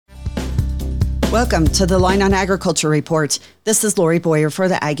Welcome to the Line on Agriculture Report. This is Lori Boyer for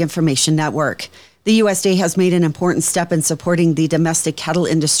the Ag Information Network. The USDA has made an important step in supporting the domestic cattle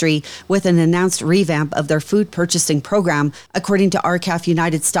industry with an announced revamp of their food purchasing program, according to RCAF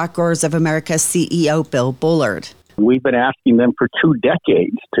United Stockgrowers of America CEO Bill Bullard. We've been asking them for 2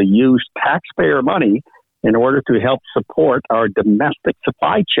 decades to use taxpayer money in order to help support our domestic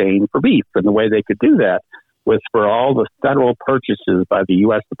supply chain for beef. And the way they could do that was for all the federal purchases by the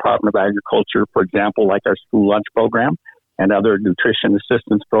U.S. Department of Agriculture, for example, like our school lunch program and other nutrition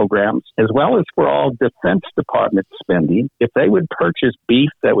assistance programs, as well as for all Defense Department spending. If they would purchase beef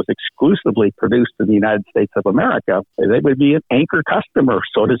that was exclusively produced in the United States of America, they would be an anchor customer,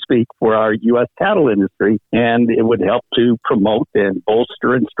 so to speak, for our U.S. cattle industry, and it would help to promote and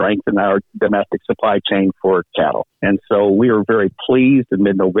bolster and strengthen our domestic supply chain for cattle. And so we were very pleased in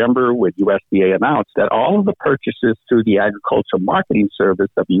mid-November when USDA announced that all of the purchases through the Agricultural Marketing Service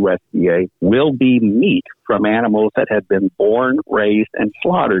of USDA will be meat from animals that had been born, raised, and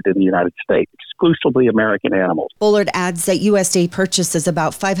slaughtered in the United States, exclusively American animals. Bullard adds that USDA purchases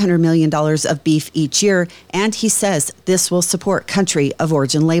about $500 million of beef each year, and he says this will support country of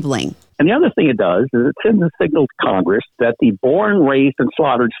origin labeling. And the other thing it does is it sends a signal to Congress that the born, raised, and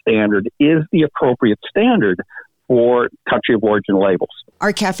slaughtered standard is the appropriate standard for country of origin labels.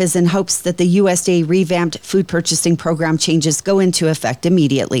 RCAF is in hopes that the USDA revamped food purchasing program changes go into effect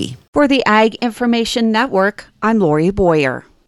immediately. For the Ag Information Network, I'm Lori Boyer.